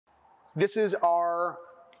This is our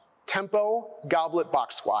tempo goblet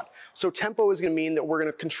box squat. So tempo is gonna mean that we're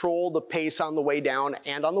gonna control the pace on the way down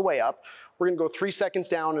and on the way up. We're gonna go 3 seconds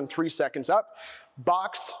down and 3 seconds up.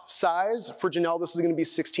 Box size, for Janelle, this is gonna be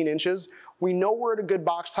 16 inches. We know we're at a good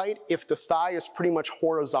box height if the thigh is pretty much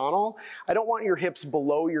horizontal. I don't want your hips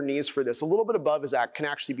below your knees for this. A little bit above can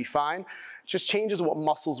actually be fine. It just changes what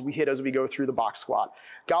muscles we hit as we go through the box squat.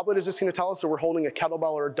 Goblet is just gonna tell us that we're holding a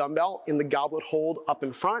kettlebell or a dumbbell in the goblet hold up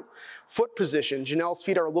in front. Foot position, Janelle's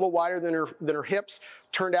feet are a little wider than her hips,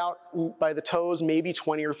 turned out by the toes, maybe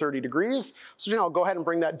 20 or 30 degrees. So Janelle, go ahead and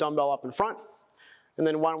bring that dumbbell up in front. And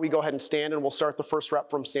then why don't we go ahead and stand, and we'll start the first rep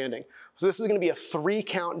from standing. So this is gonna be a 3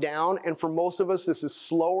 count down, and for most of us, this is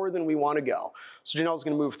slower than we wanna go. So Janelle's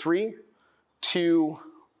gonna move 3, 2,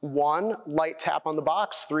 1, light tap on the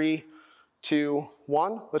box, 3, 2,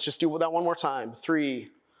 1. Let's just do that one more time. 3,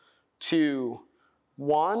 2,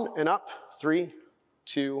 1, and up, 3,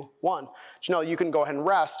 2, 1. Janelle, you can go ahead and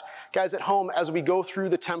rest. Guys at home, as we go through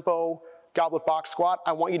the tempo goblet box squat,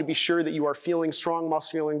 I want you to be sure that you are feeling strong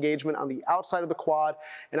muscular engagement on the outside of the quad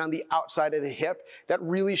and on the outside of the hip. That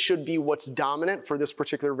really should be what's dominant for this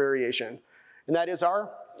particular variation. And that is our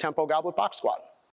tempo goblet box squat.